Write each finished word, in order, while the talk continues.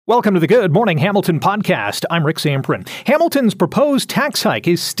Welcome to the Good Morning Hamilton podcast. I'm Rick Zamprin. Hamilton's proposed tax hike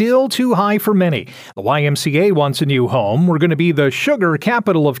is still too high for many. The YMCA wants a new home. We're going to be the sugar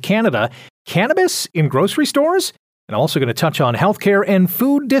capital of Canada. Cannabis in grocery stores? And also going to touch on healthcare and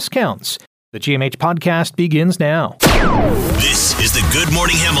food discounts. The GMH podcast begins now. This is the Good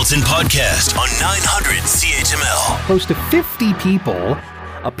Morning Hamilton podcast on 900 CHML. Close to 50 people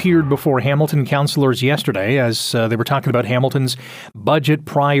appeared before Hamilton councillors yesterday as they were talking about Hamilton's budget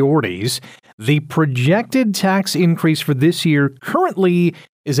priorities. The projected tax increase for this year currently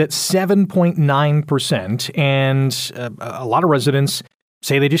is at 7.9%, and a lot of residents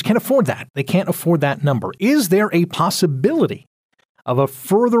say they just can't afford that. They can't afford that number. Is there a possibility of a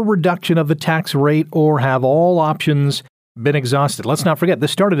further reduction of the tax rate, or have all options been exhausted? Let's not forget,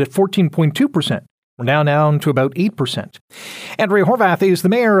 this started at 14.2%. We're now down to about 8%. Andrea Horvath is the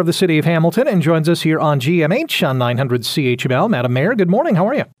mayor of the city of Hamilton and joins us here on GMH on 900 CHML. Madam Mayor, good morning. How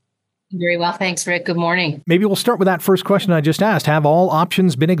are you? Very well, thanks, Rick. Good morning. Maybe we'll start with that first question I just asked. Have all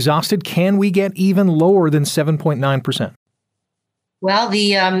options been exhausted? Can we get even lower than 7.9%? Well,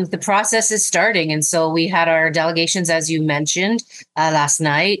 the process is starting. And so we had our delegations, as you mentioned, last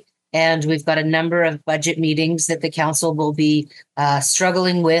night. And we've got a number of budget meetings that the council will be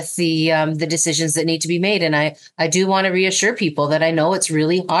struggling with the decisions that need to be made. And I do want to reassure people that I know it's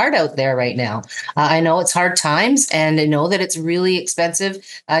really hard out there right now. I know it's hard times, and I know that it's really expensive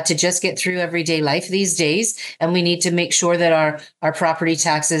to just get through everyday life these days. And we need to make sure that our property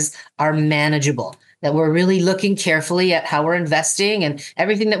taxes are manageable, that we're really looking carefully at how we're investing and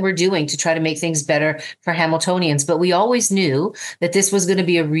everything that we're doing to try to make things better for Hamiltonians. But we always knew that this was going to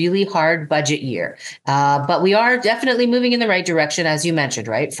be a really hard budget year. But we are definitely moving in the right direction, as you mentioned,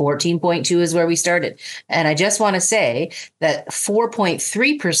 right? 14.2 is where we started. And I just want to say that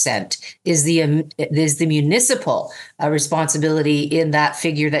 4.3% is the municipal responsibility in that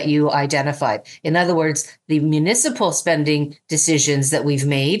figure that you identified. In other words, the municipal spending decisions that we've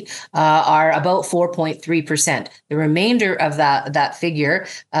made are about 4.3%. The remainder of that figure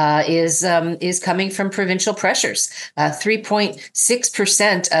is coming from provincial pressures.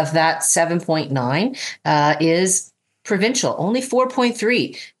 3.6% of that 7.9 is provincial. Only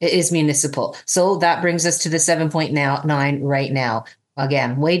 4.3 is municipal. So that brings us to the 7.9 right now.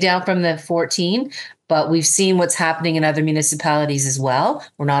 Again, way down from the 14. But we've seen what's happening in other municipalities as well.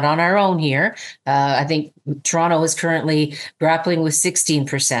 We're not on our own here. I think Toronto is currently grappling with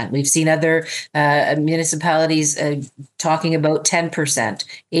 16%. We've seen other municipalities talking about 10%,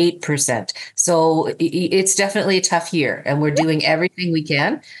 8%. So it's definitely a tough year, and we're doing everything we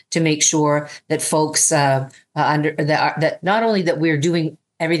can to make sure that folks that not only that we're doing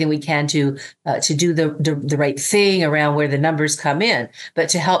everything we can to do the right thing around where the numbers come in, but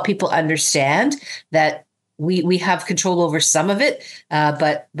to help people understand that we have control over some of it,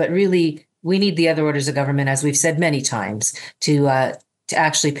 but really we need the other orders of government, as we've said many times, to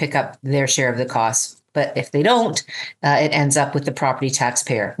actually pick up their share of the costs. But if they don't, it ends up with the property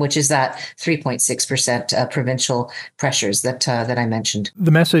taxpayer, which is that 3.6% provincial pressures that I mentioned.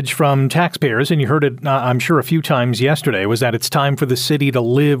 The message from taxpayers, and you heard it, I'm sure, a few times yesterday, was that it's time for the city to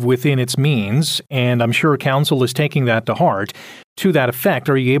live within its means. And I'm sure council is taking that to heart. To that effect,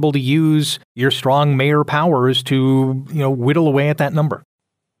 are you able to use your strong mayor powers to, whittle away at that number?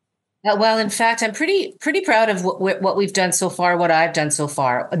 Well, in fact, I'm pretty proud of what we've done so far, what I've done so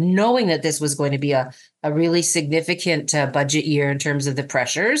far, knowing that this was going to be a really significant budget year in terms of the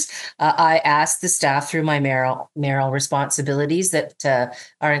pressures. I asked the staff through my mayoral responsibilities that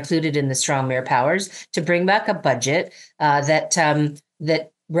are included in the Strong Mayor Powers to bring back a budget that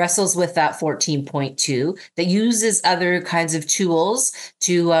wrestles with that 14.2, that uses other kinds of tools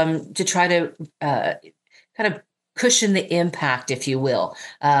to try to kind of cushion the impact, if you will,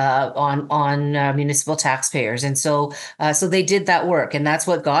 on municipal taxpayers. And so they did that work, and that's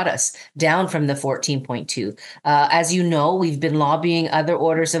what got us down from the 14.2. As you know, we've been lobbying other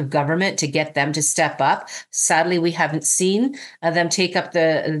orders of government to get them to step up. Sadly, we haven't seen them take up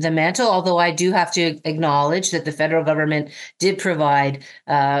the mantle, although I do have to acknowledge that the federal government did provide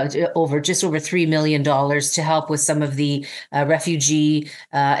just over $3 million to help with some of the refugee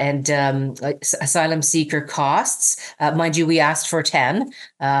and asylum seeker costs. Mind you, we asked for 10,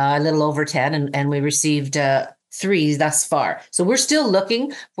 a little over 10, and we received 3 thus far. So we're still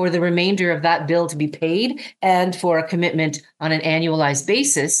looking for the remainder of that bill to be paid, and for a commitment on an annualized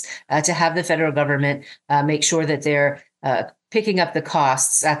basis to have the federal government make sure that they're picking up the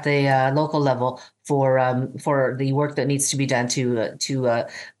costs at the local level for the work that needs to be done to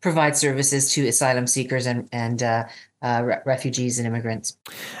provide services to asylum seekers and refugees and immigrants.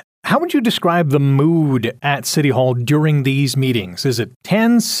 How would you describe the mood at City Hall during these meetings? Is it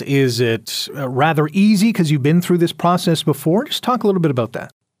tense? Is it rather easy because you've been through this process before? Just talk a little bit about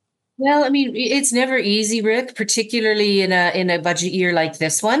that. Well, I mean, it's never easy, Rick, particularly in a budget year like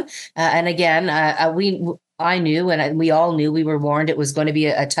this one. And again, I knew, and we all knew, we were warned it was going to be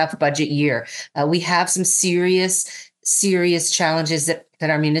a tough budget year. We have some serious challenges that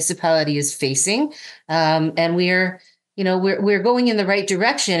our municipality is facing, and we're going in the right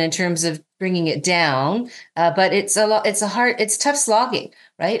direction in terms of bringing it down, but it's tough slogging,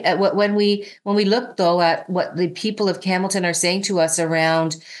 right? When we look though at what the people of Hamilton are saying to us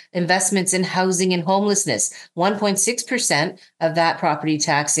around investments in housing and homelessness, 1.6% of that property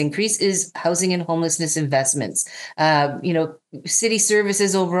tax increase is housing and homelessness investments. City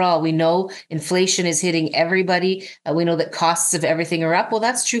services overall, we know inflation is hitting everybody. We know that costs of everything are up. Well,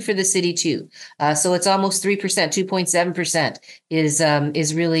 that's true for the city too. So it's almost 3%, 2.7%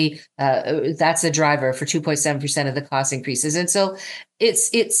 is really that's a driver for 2.7% of the cost increases. And so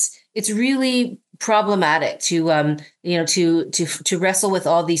it's really problematic to wrestle with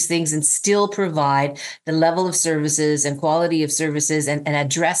all these things and still provide the level of services and quality of services and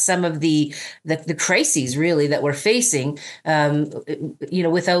address some of the crises really that we're facing,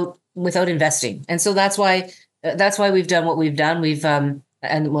 without investing. And so that's why we've done what we've done.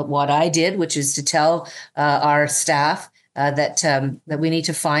 And what I did, which is to tell our staff that we need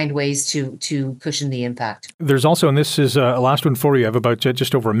to find ways to cushion the impact. There's also, and this is a last one for you, I have about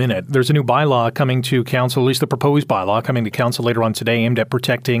just over a minute. There's a new bylaw coming to council, at least the proposed bylaw coming to council later on today, aimed at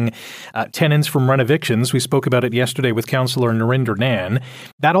protecting tenants from rent evictions. We spoke about it yesterday with Councillor Narinder Nan.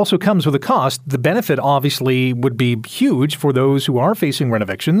 That also comes with a cost. The benefit obviously would be huge for those who are facing rent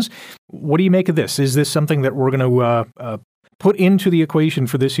evictions. What do you make of this? Is this something that we're going to put into the equation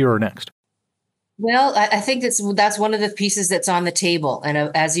for this year or next? Well, I think that's one of the pieces that's on the table. And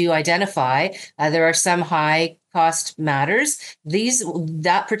as you identify, there are some high cost matters.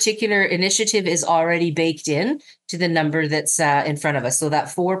 That particular initiative is already baked in to the number that's in front of us. So that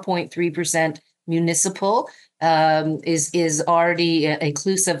 4.3% municipal is already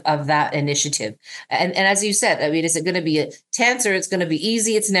inclusive of that initiative. And as you said, I mean, is it going to be tense or it's going to be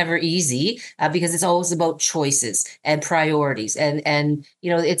easy? It's never easy because it's always about choices and priorities. And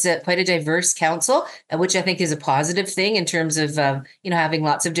it's quite a diverse council, which I think is a positive thing in terms of, having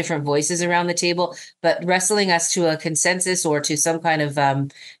lots of different voices around the table, but wrestling us to a consensus or to some kind of,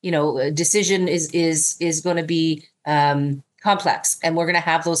 decision is going to be, complex, and we're going to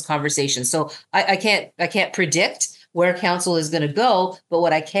have those conversations. So I can't predict where council is going to go, but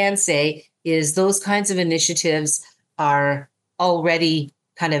what I can say is those kinds of initiatives are already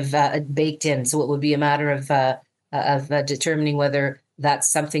kind of baked in. So it would be a matter of determining whether that's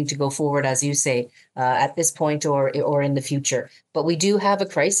something to go forward, as you say, at this point or in the future. But we do have a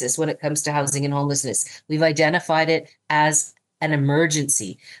crisis when it comes to housing and homelessness. We've identified it as an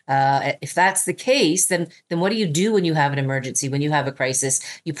emergency. If that's the case, then what do you do when you have an emergency? When you have a crisis,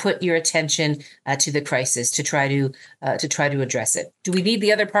 you put your attention to the crisis to try to address it. Do we need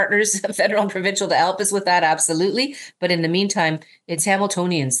the other partners, federal and provincial, to help us with that? Absolutely. But in the meantime, it's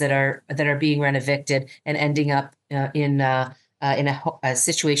Hamiltonians that are being rent evicted and ending up in a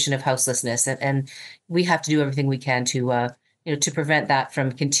situation of houselessness, and we have to do everything we can to prevent that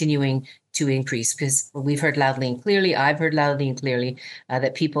from continuing to increase, because we've heard loudly and clearly, I've heard loudly and clearly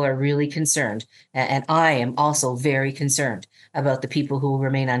that people are really concerned. And I am also very concerned about the people who will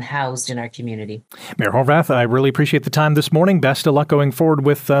remain unhoused in our community. Mayor Horwath, I really appreciate the time this morning. Best of luck going forward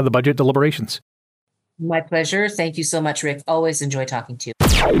with the budget deliberations. My pleasure. Thank you so much, Rick. Always enjoy talking to you.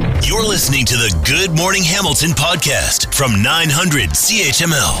 You're listening to the Good Morning Hamilton podcast from 900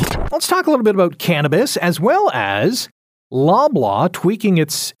 CHML. Let's talk a little bit about cannabis, as well as Loblaw tweaking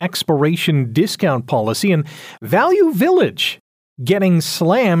its expiration discount policy and Value Village getting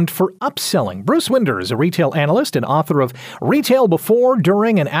slammed for upselling. Bruce Winder is a retail analyst and author of Retail Before,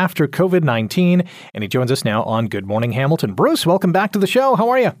 During, and After COVID-19, and he joins us now on Good Morning Hamilton. Bruce, welcome back to the show. How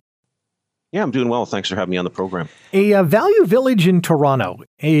are you? Yeah, I'm doing well. Thanks for having me on the program. A Value Village in Toronto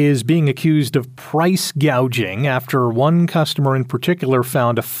is being accused of price gouging after one customer in particular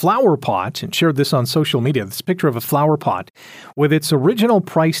found a flower pot and shared this on social media. This picture of a flower pot with its original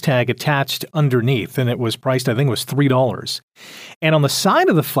price tag attached underneath, and it was priced, I think it was $3. And on the side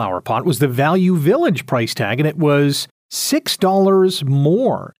of the flower pot was the Value Village price tag, and it was $6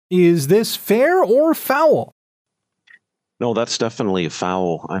 more. Is this fair or foul? No, that's definitely a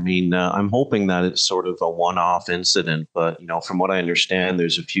foul. I mean, I'm hoping that it's sort of a one-off incident, but from what I understand,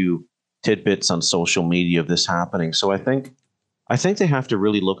 there's a few tidbits on social media of this happening. So I think they have to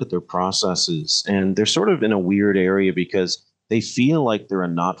really look at their processes, and they're sort of in a weird area because they feel like they're a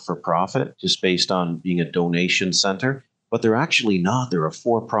not-for-profit just based on being a donation center, but they're actually not. They're a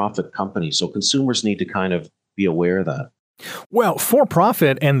for-profit company. So consumers need to kind of be aware of that. Well, for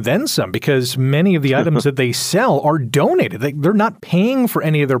profit and then some, because many of the items that they sell are donated. They're not paying for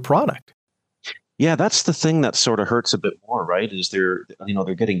any of their product. Yeah, that's the thing that sort of hurts a bit more, right? Is they're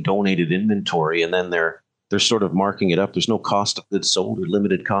getting donated inventory and then they're sort of marking it up. There's no cost of goods sold or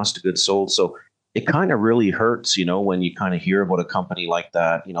limited cost of goods sold. So it kind of really hurts, when you kind of hear about a company like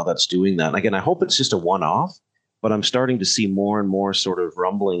that, that's doing that. And again, I hope it's just a one-off, but I'm starting to see more and more sort of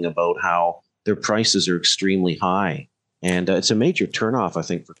rumbling about how their prices are extremely high. And it's a major turnoff, I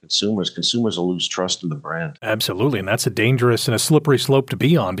think, for consumers. Consumers will lose trust in the brand. Absolutely. And that's a dangerous and a slippery slope to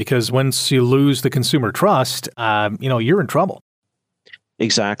be on, because once you lose the consumer trust, you're in trouble.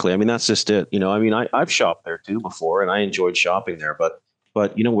 Exactly. I mean, that's just it. I've shopped there too before, and I enjoyed shopping there.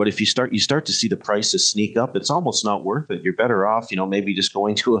 But you know what? If you start to see the prices sneak up, it's almost not worth it. You're better off, maybe just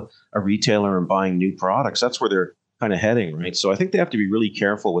going to a retailer and buying new products. That's where they're kind of heading, right? So I think they have to be really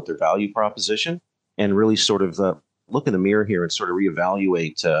careful with their value proposition and really sort of look in the mirror here and sort of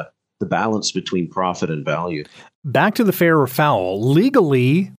reevaluate the balance between profit and value. Back to the fair or foul.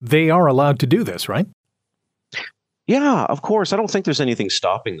 Legally, they are allowed to do this, right? Yeah, of course. I don't think there's anything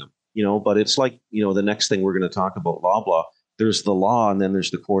stopping them, but it's like, the next thing we're going to talk about, Loblaw. There's the law and then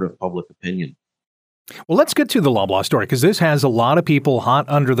there's the court of public opinion. Well, let's get to the Loblaw story, because this has a lot of people hot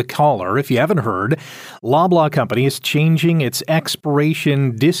under the collar. If you haven't heard, Loblaw Company is changing its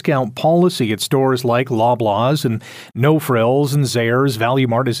expiration discount policy at stores like Loblaws and No Frills and Zehrs. Value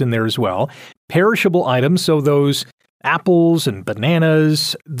Mart is in there as well. Perishable items, so those apples and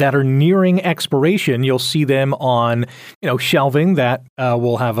bananas that are nearing expiration, you'll see them on, shelving that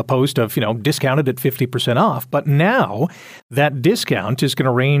will have a post of, discounted at 50% off. But now that discount is going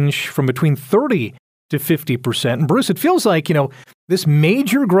to range from between 30 to 50%. And Bruce, it feels like, this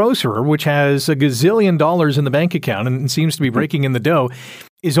major grocer, which has a gazillion dollars in the bank account and seems to be breaking in the dough,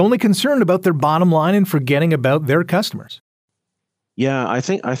 is only concerned about their bottom line and forgetting about their customers. Yeah, I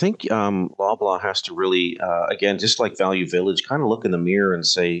think Loblaw has to really, again, just like Value Village, kind of look in the mirror and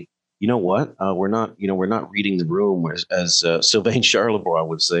say, you know what, we're not reading the room, as Sylvain Charlebois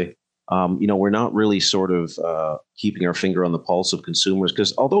would say. We're not really sort of keeping our finger on the pulse of consumers,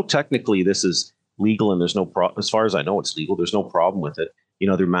 because although technically this is legal and there's no problem, as far as I know, it's legal. There's no problem with it.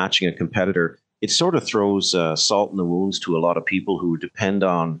 They're matching a competitor. It sort of throws salt in the wounds to a lot of people who depend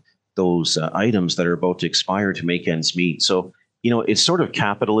on those items that are about to expire to make ends meet. So, it's sort of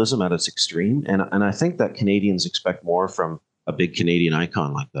capitalism at its extreme. And I think that Canadians expect more from a big Canadian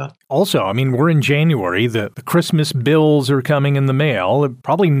icon like that. Also, we're in January. The Christmas bills are coming in the mail.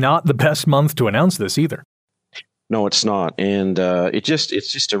 Probably not the best month to announce this either. No, it's not. And it's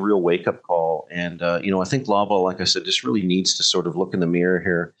just a real wake-up call. And, I think Loblaw, like I said, just really needs to sort of look in the mirror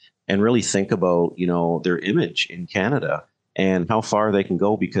here and really think about, their image in Canada and how far they can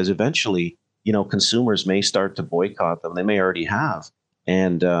go, because eventually, consumers may start to boycott them. They may already have.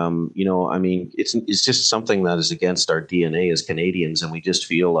 And, it's just something that is against our DNA as Canadians. And we just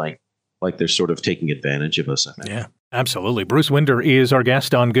feel like they're sort of taking advantage of us, I think. Yeah, absolutely. Bruce Winder is our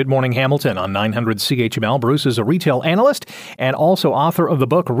guest on Good Morning Hamilton on 900 CHML. Bruce is a retail analyst and also author of the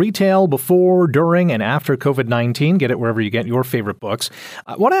book Retail Before, During, and After COVID-19. Get it wherever you get your favorite books.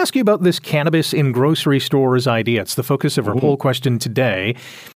 I want to ask you about this cannabis in grocery stores idea. It's the focus of our poll question today.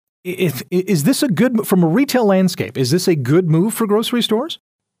 Is this a good, from a retail landscape, is this a good move for grocery stores?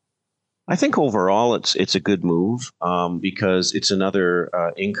 I think overall it's a good move because it's another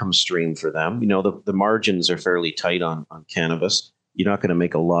income stream for them. The margins are fairly tight on cannabis. You're not going to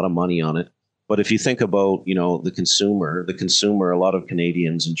make a lot of money on it. But if you think about, the consumer, a lot of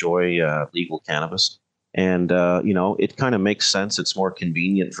Canadians enjoy legal cannabis. And, it kind of makes sense. It's more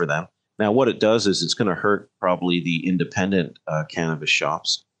convenient for them. Now, what it does is it's going to hurt probably the independent cannabis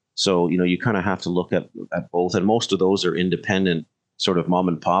shops. So, you kind of have to look at both. And most of those are independent sort of mom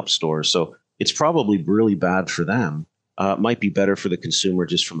and pop stores. So it's probably really bad for them. Might be better for the consumer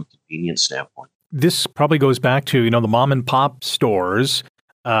just from a convenience standpoint. This probably goes back to, the mom and pop stores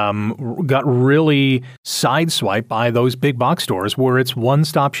got really sideswiped by those big box stores where it's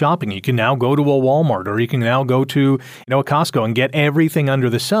one-stop shopping. You can now go to a Walmart or you can now go to, a Costco and get everything under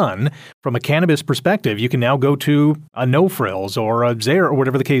the sun. From a cannabis perspective, you can now go to a No Frills or a Zehrs or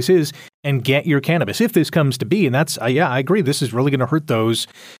whatever the case is and get your cannabis if this comes to be. And that's, I agree. This is really going to hurt those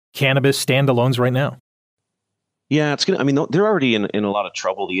cannabis standalones right now. Yeah, it's going to, they're already in a lot of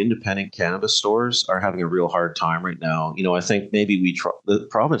trouble. The independent cannabis stores are having a real hard time right now. I think maybe the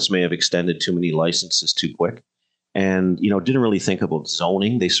province may have extended too many licenses too quick and, didn't really think about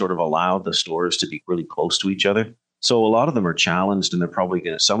zoning. They sort of allowed the stores to be really close to each other. So a lot of them are challenged, and they're probably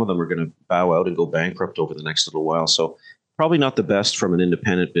going to, some of them are going to bow out and go bankrupt over the next little while. So probably not the best from an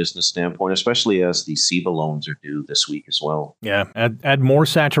independent business standpoint, especially as the CEBA loans are due this week as well. Yeah, add more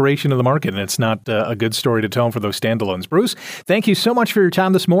saturation of the market, and it's not a good story to tell for those standalones. Bruce, thank you so much for your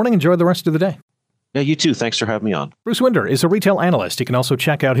time this morning. Enjoy the rest of the day. Yeah, you too. Thanks for having me on. Bruce Winder is a retail analyst. You can also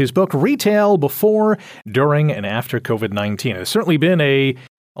check out his book, Retail Before, During, and After COVID-19. It's certainly been a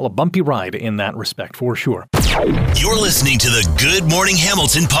bumpy ride in that respect, for sure. You're listening to the Good Morning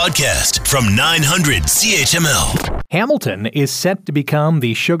Hamilton podcast from 900 CHML. Hamilton is set to become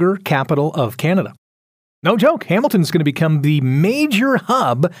the sugar capital of Canada. No joke, Hamilton's going to become the major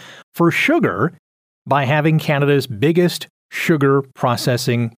hub for sugar by having Canada's biggest sugar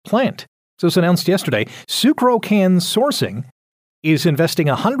processing plant. So it's announced yesterday, Sucrocan Sourcing is investing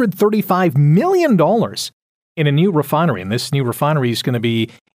 $135 million in a new refinery. And this new refinery is going to be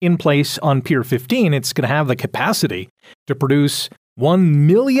in place on Pier 15. It's going to have the capacity to produce 1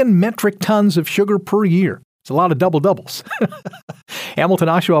 million metric tons of sugar per year. It's a lot of double-doubles. Hamilton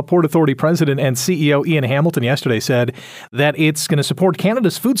Oshawa Port Authority President and CEO Ian Hamilton yesterday said that it's going to support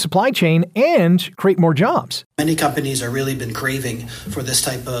Canada's food supply chain and create more jobs. Many companies have really been craving for this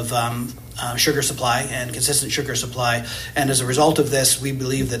type of sugar supply and consistent sugar supply. And as a result of this, we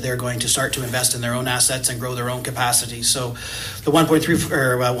believe that they're going to start to invest in their own assets and grow their own capacity. So the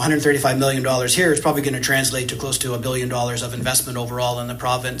 $135 million here is probably going to translate to close to $1 billion of investment overall in the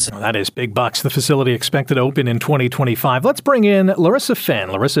province. Well, that is big bucks. The facility expected to open in 2025. Let's bring in Larissa Fenn.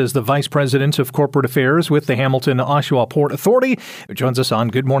 Larissa is the Vice President of Corporate Affairs with the Hamilton Oshawa Port Authority, who joins us on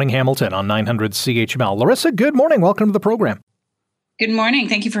Good Morning Hamilton on 900 CHML. Larissa, good morning. Welcome to the program. Good morning.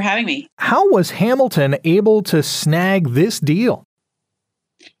 Thank you for having me. How was Hamilton able to snag this deal?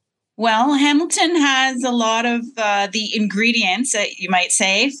 Well, Hamilton has a lot of the ingredients, you might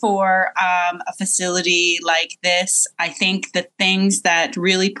say, for a facility like this. I think the things that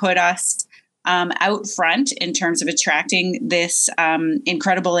really put us out front in terms of attracting this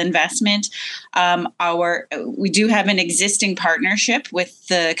incredible investment. We do have an existing partnership with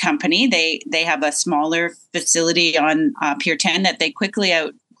the company. They have a smaller facility on Pier 10 that they quickly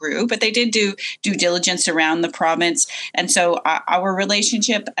outgrew, but they did do due diligence around the province. And so our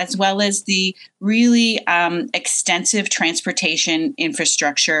relationship, as well as the really extensive transportation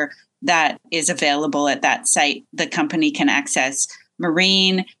infrastructure that is available at that site, the company can access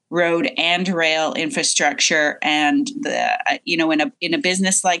marine, road, and rail infrastructure. And in a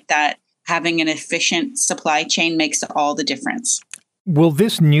business like that, having an efficient supply chain makes all the difference. Will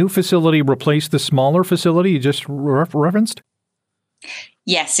this new facility replace the smaller facility you just referenced?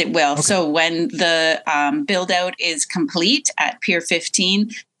 Yes, it will. Okay. So when the build out is complete at Pier 15,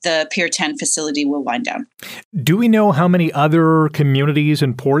 the Pier 10 facility will wind down. Do we know how many other communities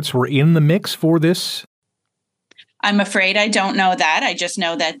and ports were in the mix for this? I'm afraid I don't know that. I just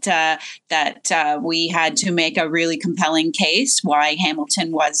know that we had to make a really compelling case why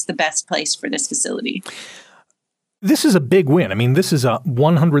Hamilton was the best place for this facility. This is a big win. I mean, this is a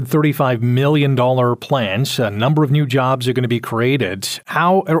 $135 million plan. A number of new jobs are going to be created.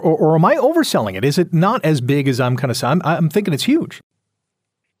 How, or am I overselling it? Is it not as big as I'm kind of saying? I'm thinking it's huge.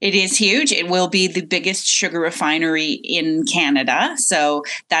 It is huge. It will be the biggest sugar refinery in Canada. So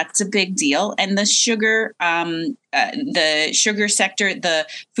that's a big deal. And the sugar sector, the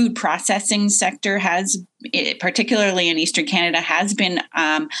food processing sector has, particularly in Eastern Canada, has been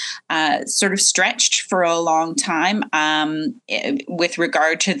sort of stretched for a long time with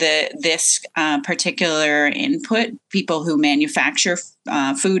regard to this particular input. People who manufacture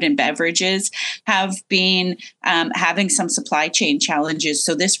food and beverages have been having some supply chain challenges.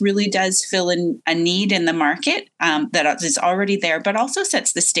 So this really does fill in a need in the market that is already there, but also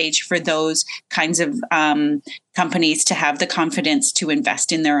sets the stage for those kinds of companies to have the confidence to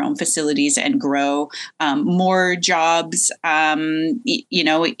invest in their own facilities and grow more jobs,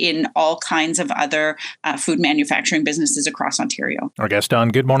 in all kinds of other food manufacturing businesses across Ontario. Our guest on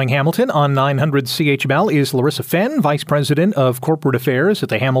Good Morning Hamilton on 900 CHML is Larissa Fenn, Vice President of Corporate Affairs at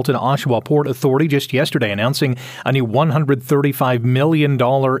the Hamilton Oshawa Port Authority, just yesterday announcing a new $135 million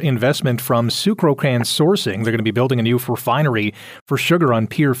investment from Sucrocan Sourcing. They're going to be building a new refinery for sugar on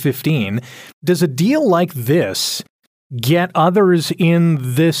Pier 15. Does a deal like this get others in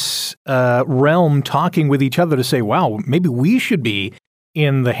this realm talking with each other to say, wow, maybe we should be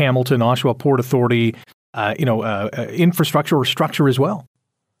in the Hamilton Oshawa Port Authority, infrastructure or structure as well?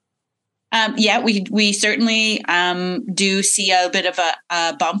 We certainly do see a bit of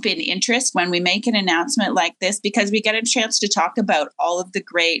a bump in interest when we make an announcement like this, because we get a chance to talk about all of the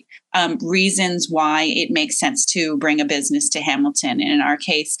great reasons why it makes sense to bring a business to Hamilton. And in our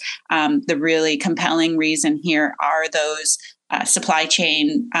case, the really compelling reason here are those supply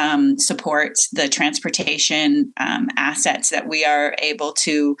chain supports, the transportation assets that we are able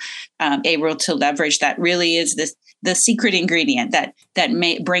to leverage. That really is the secret ingredient that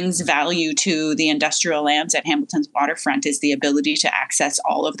brings value to the industrial lands at Hamilton's waterfront, is the ability to access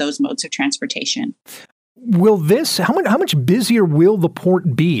all of those modes of transportation. Will this, how much busier will the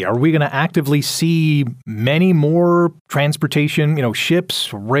port be? Are we going to actively see many more transportation,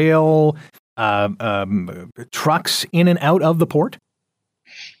 ships, rail, trucks in and out of the port?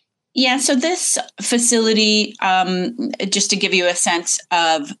 Yeah, so this facility, just to give you a sense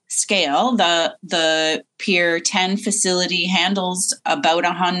of scale, the Pier 10 facility handles about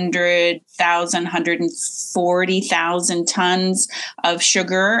 140,000 tons of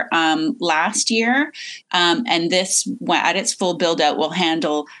sugar last year. And this, at its full build out, will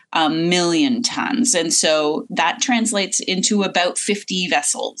handle 1 million tons. And so that translates into about 50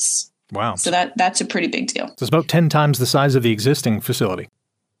 vessels. Wow. So that's a pretty big deal. So it's about 10 times the size of the existing facility.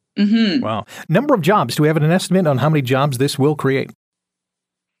 Mm-hmm. Wow. Number of jobs. Do we have an estimate on how many jobs this will create?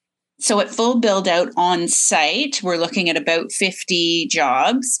 So at full build out on site, we're looking at about 50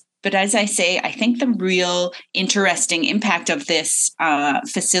 jobs. But as I say, I think the real interesting impact of this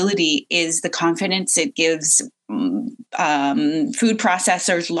facility is the confidence it gives food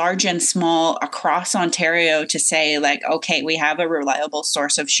processors, large and small, across Ontario to say, like, okay, we have a reliable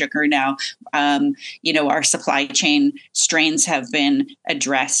source of sugar now. Our supply chain strains have been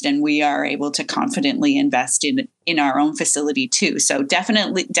addressed, and we are able to confidently invest in our own facility too. So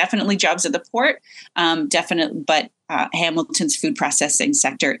definitely jobs at the port, but Hamilton's food processing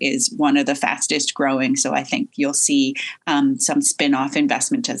sector is one of the fastest growing. So I think you'll see some spin-off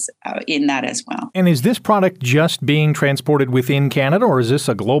investment in that as well. And is this product just being transported within Canada, or is this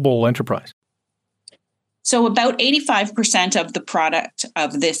a global enterprise? So about 85% of the product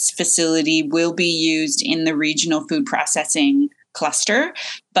of this facility will be used in the regional food processing cluster,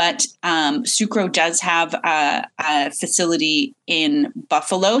 but Sucro does have a facility in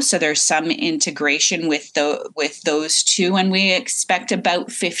Buffalo, so there's some integration with those two, and we expect about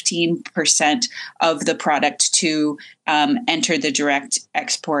 15% of the product to enter the direct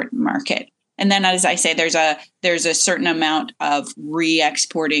export market. And then, as I say, there's a certain amount of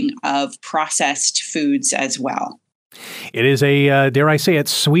re-exporting of processed foods as well. It is a, dare I say it,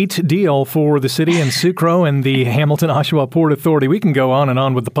 sweet deal for the city and Sucro and the Hamilton-Oshawa Port Authority. We can go on and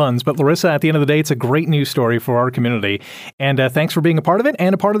on with the puns, but Larissa, at the end of the day, it's a great news story for our community. And thanks for being a part of it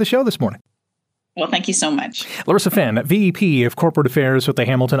and a part of the show this morning. Well, thank you so much. Larissa Finn, VP of Corporate Affairs with the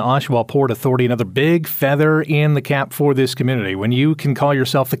Hamilton-Oshawa Port Authority, another big feather in the cap for this community. When you can call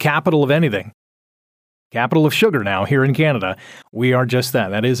yourself the capital of anything, capital of sugar now here in Canada, we are just that.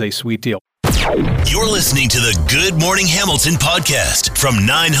 That is a sweet deal. You're listening to the Good Morning Hamilton podcast from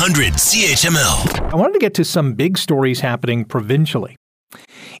 900 CHML. I wanted to get to some big stories happening provincially,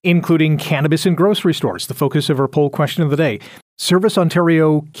 including cannabis in grocery stores, the focus of our poll question of the day, Service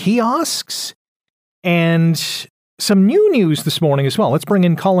Ontario kiosks, and some new news this morning as well. Let's bring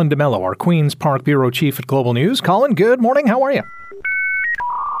in Colin DeMello, our Queen's Park Bureau Chief at Global News. Colin, good morning. How are you?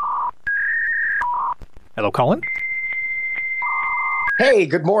 Hello, Colin. Hey,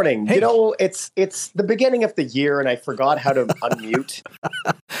 good morning. Hey. It's the beginning of the year, and I forgot how to unmute.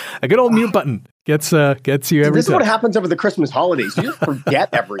 A good old mute button gets you every This time. is what happens over the Christmas holidays. You just forget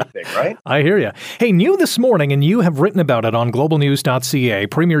everything, right? I hear you. Hey, new this morning, and you have written about it on globalnews.ca,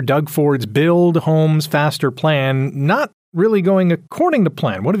 Premier Doug Ford's Build Homes Faster plan not really going according to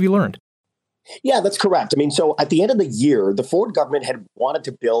plan. What have you learned? Yeah, that's correct. I mean, so at the end of the year, the Ford government had wanted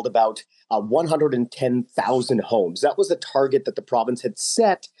to build about 110,000 homes. That was the target that the province had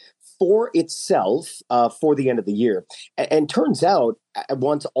set for itself for the end of the year. And turns out,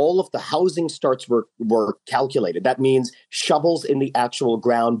 once all of the housing starts were calculated, that means shovels in the actual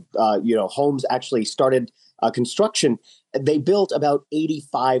ground, homes actually started construction, they built about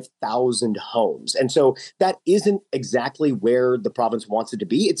 85,000 homes. And so that isn't exactly where the province wants it to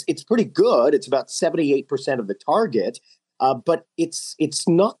be. It's pretty good. It's about 78% of the target, but it's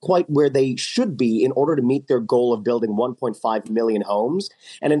not quite where they should be in order to meet their goal of building 1.5 million homes.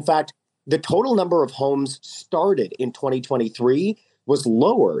 And in fact, the total number of homes started in 2023 was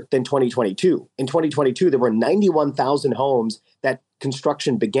lower than 2022. In 2022, there were 91,000 homes that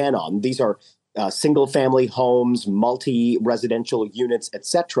construction began on. These are single-family homes, multi-residential units,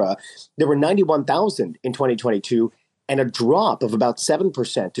 etc. There were 91,000 in 2022, and a drop of about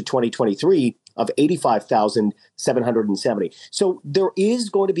 7% to 2023 of 85,770. So there is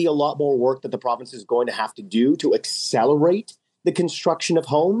going to be a lot more work that the province is going to have to do to accelerate the construction of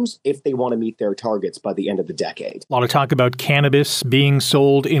homes if they want to meet their targets by the end of the decade. A lot of talk about cannabis being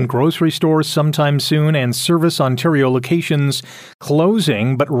sold in grocery stores sometime soon and Service Ontario locations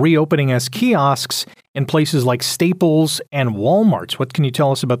closing but reopening as kiosks in places like Staples and Walmarts. What can you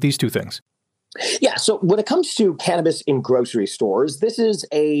tell us about these two things? Yeah, so when it comes to cannabis in grocery stores, this is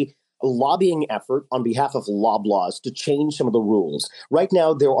a lobbying effort on behalf of Loblaws to change some of the rules. Right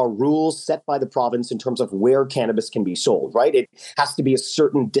now, there are rules set by the province in terms of where cannabis can be sold, right? It has to be a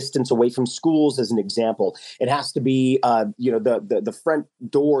certain distance away from schools, as an example. It has to be, the front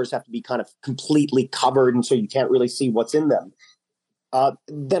doors have to be kind of completely covered, and so you can't really see what's in them.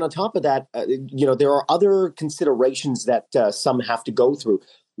 Then on top of that, there are other considerations that some have to go through.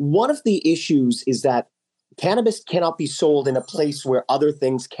 One of the issues is that cannabis cannot be sold in a place where other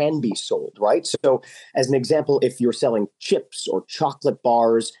things can be sold, right? So as an example, if you're selling chips or chocolate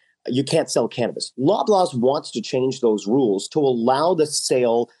bars, you can't sell cannabis. Loblaws wants to change those rules to allow the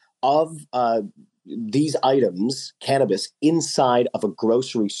sale of these items, cannabis, inside of a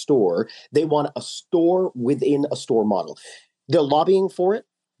grocery store. They want a store within a store model. They're lobbying for it.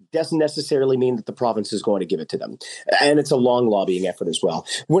 Doesn't necessarily mean that the province is going to give it to them. And it's a long lobbying effort as well.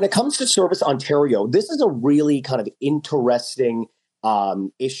 When it comes to Service Ontario, this is a really kind of interesting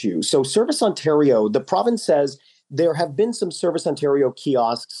issue. So Service Ontario, the province says there have been some Service Ontario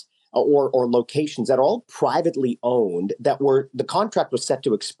kiosks or locations that are all privately owned the contract was set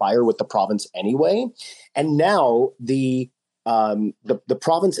to expire with the province anyway. And now the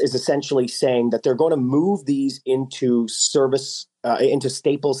province is essentially saying that they're going to move these into Staples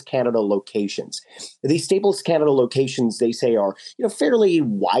Canada locations. These Staples Canada locations, they say, are fairly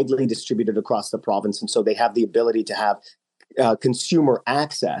widely distributed across the province, and so they have the ability to have consumer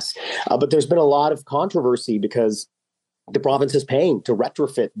access. But there's been a lot of controversy because the province is paying to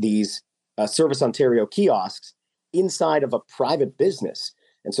retrofit these Service Ontario kiosks inside of a private business,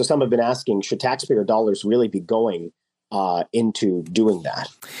 and so some have been asking, should taxpayer dollars really be going into doing that?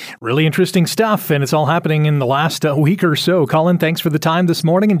 Really interesting stuff, and it's all happening in the last week or so. Colin, thanks for the time this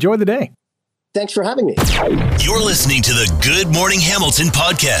morning. Enjoy the day. Thanks for having me. You're listening to the Good Morning Hamilton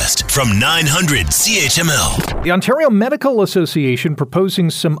podcast from 900 CHML. The Ontario Medical Association proposing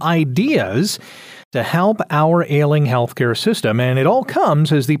some ideas to help our ailing healthcare system. And it all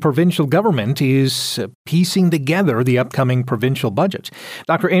comes as the provincial government is piecing together the upcoming provincial budget.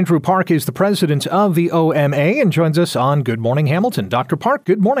 Dr. Andrew Park is the president of the OMA and joins us on Good Morning Hamilton. Dr. Park,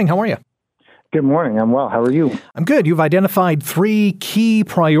 good morning. How are you? Good morning. I'm well. How are you? I'm good. You've identified 3 key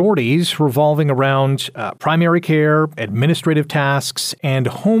priorities revolving around primary care, administrative tasks, and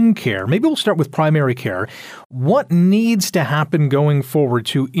home care. Maybe we'll start with primary care. What needs to happen going forward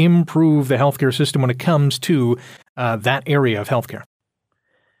to improve the healthcare system when it comes to that area of healthcare?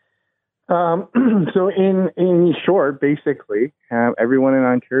 So in short, basically, everyone in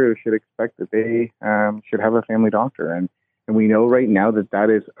Ontario should expect that they should have a family doctor. And we know right now that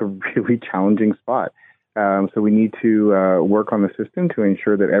is a really challenging spot. So we need to work on the system to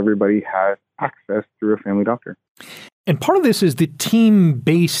ensure that everybody has access through a family doctor. And part of this is the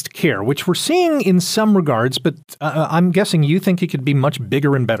team-based care, which we're seeing in some regards, but I'm guessing you think it could be much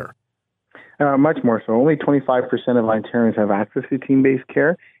bigger and better. Much more so. Only 25% of Ontarians have access to team-based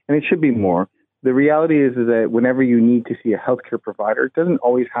care, and it should be more. The reality is that whenever you need to see a healthcare provider, it doesn't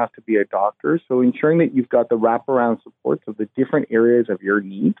always have to be a doctor. So ensuring that you've got the wraparound supports of the different areas of your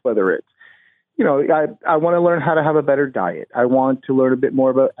needs, whether it's, I want to learn how to have a better diet. I want to learn a bit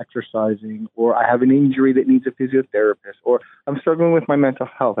more about exercising, or I have an injury that needs a physiotherapist, or I'm struggling with my mental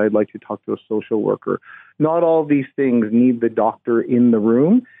health. I'd like to talk to a social worker. Not all of these things need the doctor in the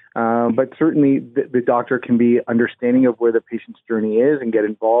room. But certainly the doctor can be understanding of where the patient's journey is and get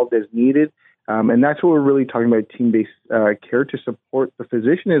involved as needed. And that's what we're really talking about, team-based care to support the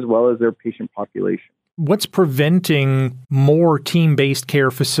physician as well as their patient population. What's preventing more team-based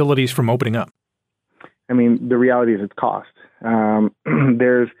care facilities from opening up? I mean, the reality is it's cost.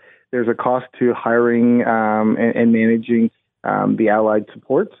 There's a cost to hiring and managing the allied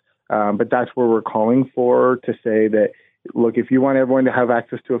supports. But that's where we're calling for to say that, look, if you want everyone to have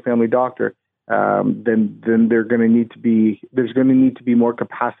access to a family doctor, then there's going to need to be more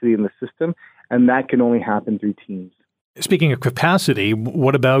capacity in the system, and that can only happen through teams. Speaking of capacity,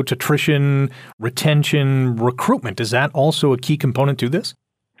 what about attrition, retention, recruitment? Is that also a key component to this?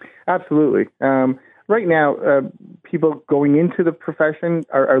 Absolutely. Right now, people going into the profession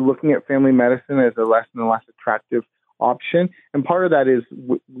are looking at family medicine as a less and less attractive option. And part of that is,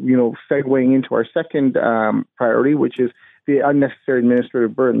 segueing into our second priority, which is the unnecessary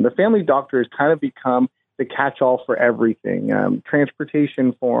administrative burden. The family doctor has kind of become the catch-all for everything.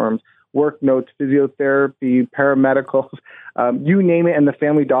 Transportation forms, work notes, physiotherapy, paramedicals, you name it, and the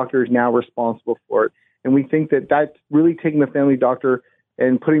family doctor is now responsible for it. And we think that that's really taking the family doctor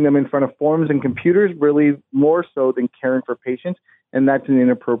and putting them in front of forms and computers really more so than caring for patients. And that's an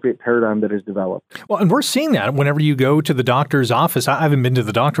inappropriate paradigm that has developed. Well, and we're seeing that whenever you go to the doctor's office. I haven't been to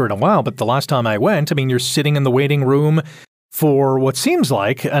the doctor in a while, but the last time I went, you're sitting in the waiting room for what seems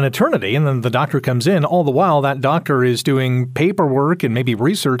like an eternity, and then the doctor comes in. All the while, that doctor is doing paperwork and maybe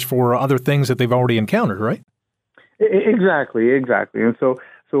research for other things that they've already encountered, right? Exactly. And so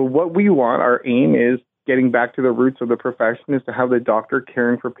what we want, our aim is getting back to the roots of the profession, is to have the doctor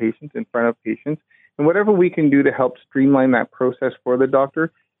caring for patients in front of patients. And whatever we can do to help streamline that process for the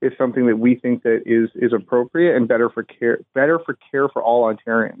doctor is something that we think that is appropriate and better for care for all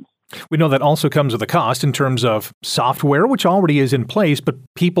Ontarians. We know that also comes with a cost in terms of software, which already is in place, but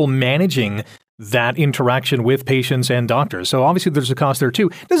people managing that interaction with patients and doctors. So obviously there's a cost there too.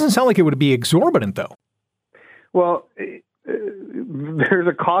 It doesn't sound like it would be exorbitant, though. Well, there's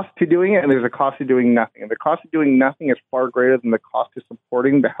a cost to doing it and there's a cost to doing nothing. And the cost of doing nothing is far greater than the cost of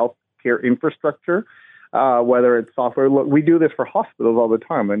supporting the healthcare infrastructure, whether it's software. Look, we do this for hospitals all the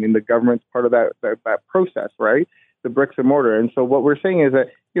time. The government's part of that process, right? The bricks and mortar. And so what we're saying is that,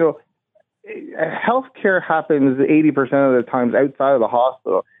 healthcare happens 80% of the times outside of the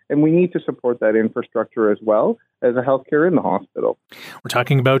hospital, and we need to support that infrastructure as well as a healthcare in the hospital. We're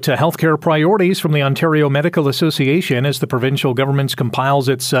talking about healthcare priorities from the Ontario Medical Association as the provincial government compiles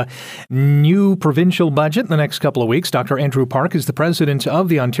its new provincial budget in the next couple of weeks. Dr. Andrew Park is the president of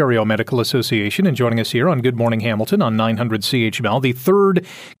the Ontario Medical Association and joining us here on Good Morning Hamilton on 900 CHML. The third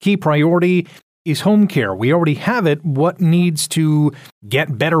key priority is home care. We already have it. What needs to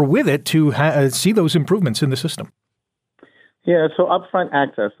get better with it to see those improvements in the system? Yeah, so upfront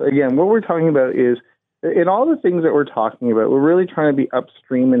access. Again, what we're talking about is, in all the things that we're talking about, we're really trying to be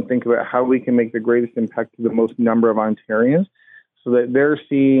upstream and think about how we can make the greatest impact to the most number of Ontarians so that they're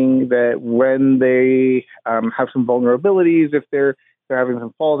seeing that when they have some vulnerabilities, if they're having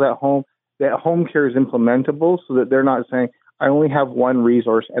some falls at home, that home care is implementable so that they're not saying, I only have one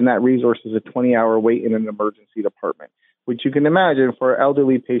resource, and that resource is a 20-hour wait in an emergency department, which you can imagine for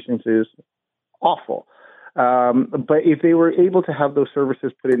elderly patients is awful. But if they were able to have those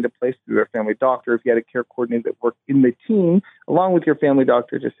services put into place through their family doctor, if you had a care coordinator that worked in the team along with your family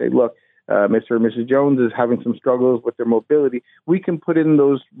doctor to say, look, Mr. or Mrs. Jones is having some struggles with their mobility, we can put in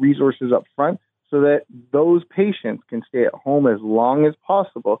those resources up front so that those patients can stay at home as long as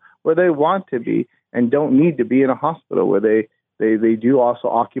possible where they want to be and don't need to be in a hospital where they do also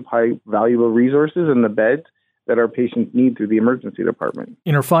occupy valuable resources in the beds that our patients need through the emergency department.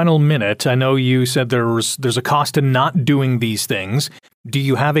 In our final minute, I know you said there's a cost to not doing these things. Do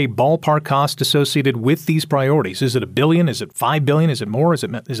you have a ballpark cost associated with these priorities? Is it $1 billion? Is it $5 billion? Is it more? Is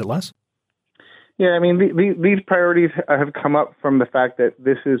it less? Yeah, these priorities have come up from the fact that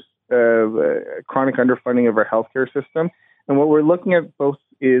this is chronic underfunding of our healthcare system. And what we're looking at both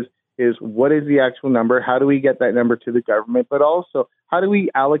is what is the actual number? How do we get that number to the government? But also, how do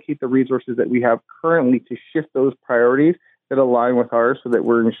we allocate the resources that we have currently to shift those priorities that align with ours so that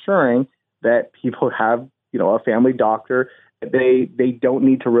we're ensuring that people have, a family doctor, they don't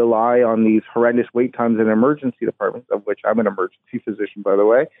need to rely on these horrendous wait times in emergency departments, of which I'm an emergency physician, by the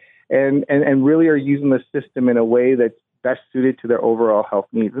way, and really are using the system in a way that's best suited to their overall health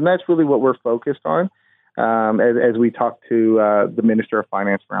needs. And that's really what we're focused on. As we talk to the Minister of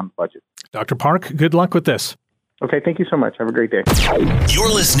Finance around the budget. Dr. Park, good luck with this. Okay, thank you so much. Have a great day. You're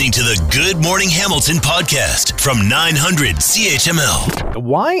listening to the Good Morning Hamilton podcast from 900 CHML. The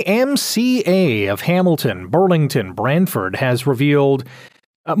YMCA of Hamilton, Burlington, Brantford has revealed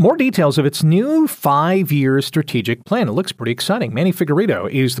more details of its new 5-year strategic plan. It looks pretty exciting. Manny Figueredo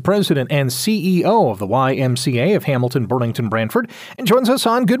is the president and CEO of the YMCA of Hamilton, Burlington, Brantford, and joins us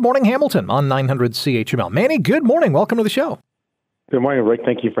on Good Morning Hamilton on 900 CHML. Manny, good morning. Welcome to the show. Good morning, Rick.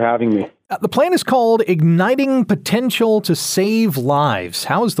 Thank you for having me. The plan is called Igniting Potential to Save Lives.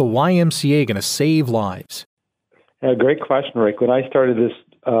 How is the YMCA going to save lives? Great question, Rick. When I started this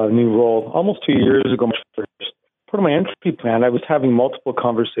new role almost 2 years ago, part of my entry plan, I was having multiple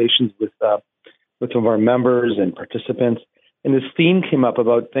conversations with some of our members and participants, and this theme came up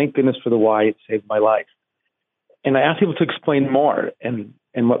about, thank goodness for the Y, it saved my life. And I asked people to explain more, and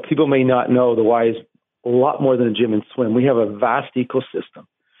what people may not know, the Y is a lot more than a gym and swim. We have a vast ecosystem.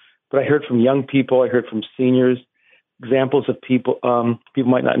 But I heard from young people, I heard from seniors, examples of people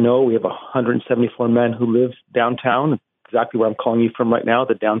people might not know. We have 174 men who live downtown, exactly where I'm calling you from right now,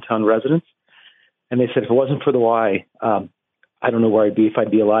 the downtown residents. And they said, if it wasn't for the Y, I don't know where I'd be if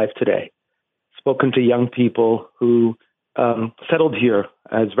I'd be alive today. Spoken to young people who settled here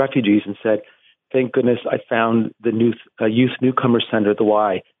as refugees and said, thank goodness I found the Youth Newcomer Center, the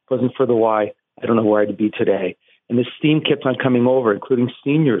Y. If it wasn't for the Y, I don't know where I'd be today. And this theme kept on coming over, including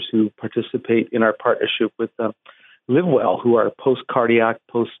seniors who participate in our partnership with LiveWell, who are post-cardiac,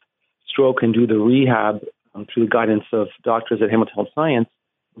 post-stroke, and do the rehab through the guidance of doctors at Hamilton Health Science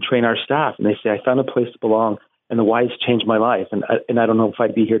and train our staff. And they say, I found a place to belong, and the Y has changed my life. And I don't know if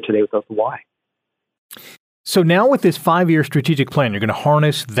I'd be here today without the Y. So now with this 5-year strategic plan, you're going to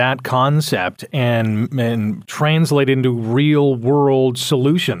harness that concept and translate into real-world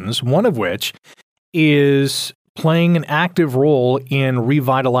solutions, one of which is playing an active role in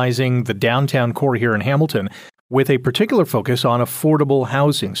revitalizing the downtown core here in Hamilton with a particular focus on affordable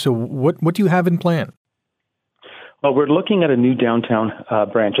housing. So what do you have in plan? Well, we're looking at a new downtown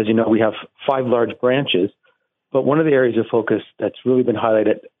branch. As you know, we have 5 large branches, but one of the areas of focus that's really been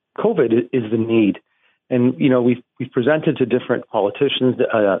highlighted COVID is the need. And, you know, we've presented to different politicians,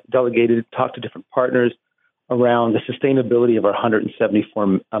 delegated, talked to different partners around the sustainability of our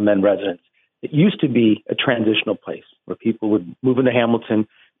 174 men residents. It used to be a transitional place where people would move into Hamilton,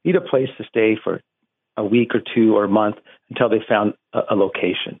 need a place to stay for a week or 2 or a month until they found a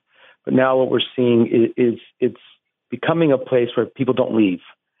location. But now what we're seeing is it's becoming a place where people don't leave.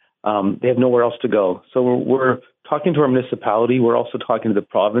 They have nowhere else to go. So we're talking to our municipality. We're also talking to the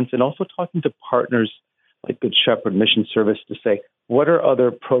province and also talking to partners like Good Shepherd Mission Service to say, what are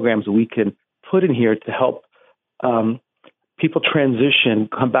other programs we can put in here to help people transition,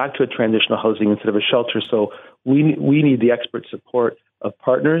 come back to a transitional housing instead of a shelter. So we need the expert support of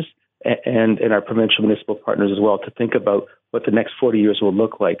partners and our provincial municipal partners as well to think about what the next 40 years will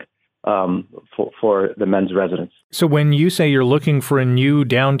look like for the men's residents. So when you say you're looking for a new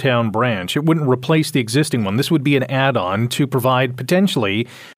downtown branch, it wouldn't replace the existing one. This would be an add-on to provide potentially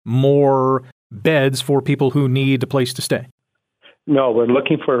more beds for people who need a place to stay. No, we're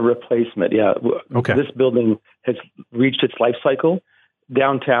looking for a replacement. Yeah. Okay. This building has reached its life cycle.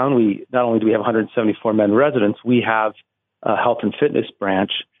 Downtown, we not only do we have 174 men residents, we have a health and fitness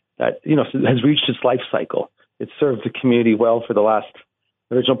branch that, you know, has reached its life cycle. It's served the community well for the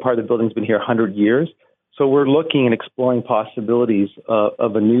original part of the building's been here 100 years. So we're looking and exploring possibilities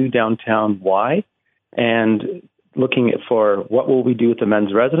of a new downtown Y and looking for what will we do with the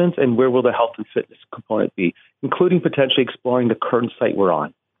men's residence and where will the health and fitness component be, including potentially exploring the current site we're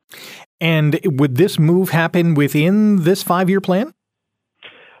on. And would this move happen within this 5-year plan?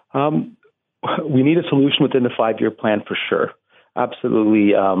 We need a solution within the 5-year plan for sure.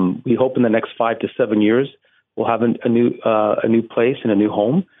 Absolutely. We hope in the next 5 to 7 years we'll have a new place and a new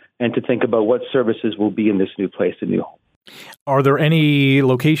home, and to think about what services will be in this new place and new home. Are there any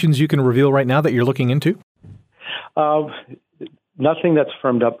locations you can reveal right now that you're looking into? Nothing that's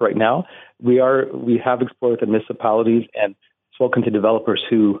firmed up right now. We have explored the municipalities and spoken to developers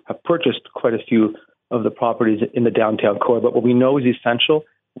who have purchased quite a few of the properties in the downtown core. But what we know is essential.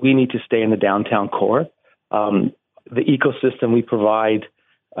 We need to stay in the downtown core. The ecosystem we provide,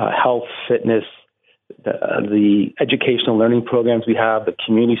 health, fitness, the educational learning programs we have, the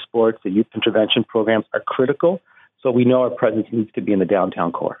community sports, the youth intervention programs are critical. So we know our presence needs to be in the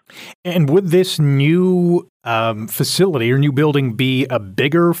downtown core. And would this new facility or new building be a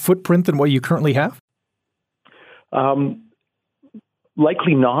bigger footprint than what you currently have?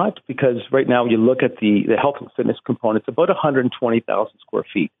 Likely not, because right now when you look at the health and fitness component, it's about 120,000 square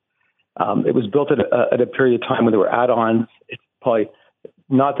feet. It was built at a period of time when there were add-ons. It's probably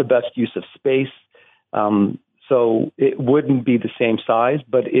not the best use of space. So it wouldn't be the same size,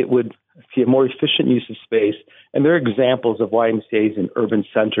 but it would see a more efficient use of space. And there are examples of YMCAs in urban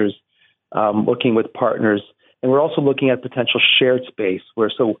centers working with partners. And we're also looking at potential shared space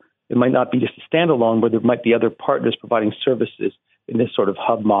so it might not be just a standalone, but there might be other partners providing services in this sort of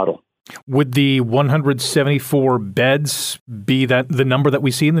hub model. Would the 174 beds be the number that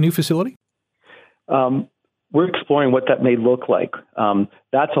we see in the new facility? We're exploring what that may look like.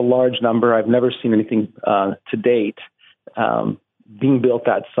 That's a large number. I've never seen anything to date being built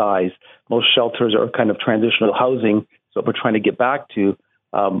that size. Most shelters are kind of transitional housing, so what we're trying to get back to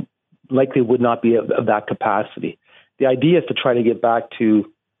likely would not be of that capacity. The idea is to try to get back to,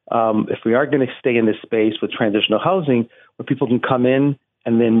 if we are going to stay in this space with transitional housing, where people can come in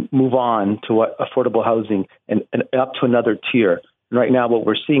and then move on to what affordable housing and up to another tier. And right now what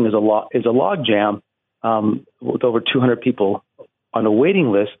we're seeing is a log jam with over 200 people on a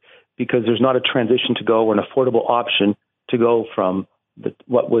waiting list because there's not a transition to go or an affordable option to go from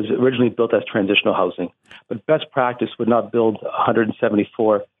what was originally built as transitional housing. But best practice would not build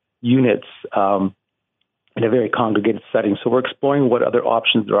 174 units in a very congregated setting. So we're exploring what other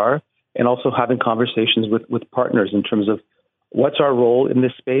options there are, and also having conversations with partners in terms of what's our role in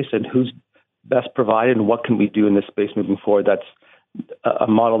this space and who's best provided and what can we do in this space moving forward. That's a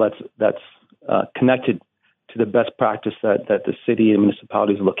model that's connected to the best practice that the city and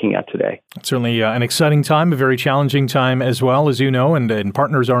municipality is looking at today. Certainly an exciting time, a very challenging time as well, as you know, and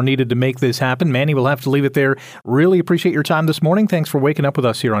partners are needed to make this happen. Manny, we'll have to leave it there. Really appreciate your time this morning. Thanks for waking up with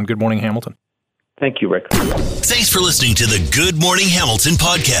us here on Good Morning Hamilton. Thank you, Rick. Thanks for listening to the Good Morning Hamilton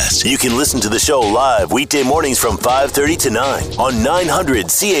podcast. You can listen to the show live weekday mornings from 5:30 to 9 on 900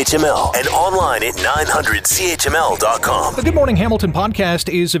 CHML and online at 900CHML.com. The Good Morning Hamilton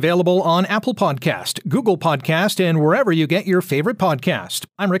podcast is available on Apple Podcast, Google Podcast, and wherever you get your favorite podcast.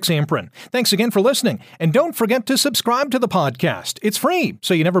 I'm Rick Samprin. Thanks again for listening. And don't forget to subscribe to the podcast. It's free,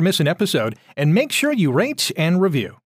 so you never miss an episode. And make sure you rate and review.